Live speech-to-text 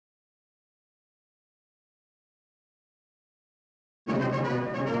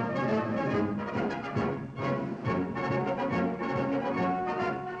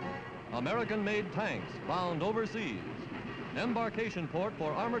American-made tanks bound overseas. Embarkation port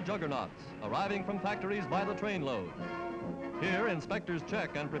for armored juggernauts arriving from factories by the trainload. Here, inspectors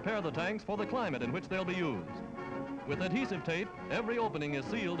check and prepare the tanks for the climate in which they'll be used. With adhesive tape, every opening is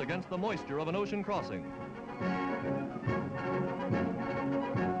sealed against the moisture of an ocean crossing.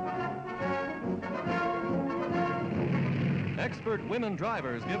 Expert women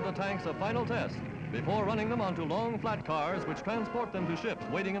drivers give the tanks a final test before running them onto long flat cars which transport them to ships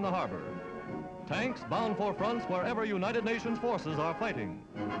waiting in the harbor. Tanks bound for fronts wherever United Nations forces are fighting.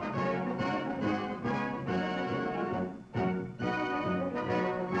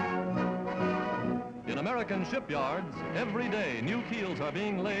 In American shipyards, every day new keels are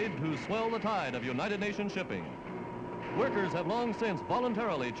being laid to swell the tide of United Nations shipping. Workers have long since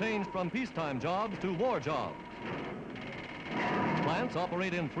voluntarily changed from peacetime jobs to war jobs. Plants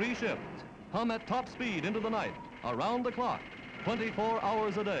operate in 3 shifts, hum at top speed into the night, around the clock, 24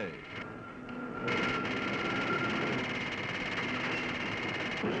 hours a day.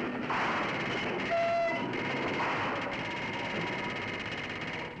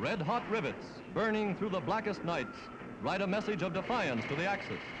 Red-hot rivets, burning through the blackest nights, write a message of defiance to the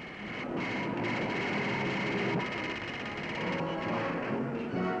Axis.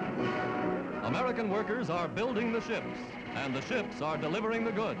 American workers are building the ships, and the ships are delivering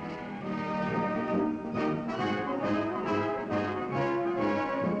the goods.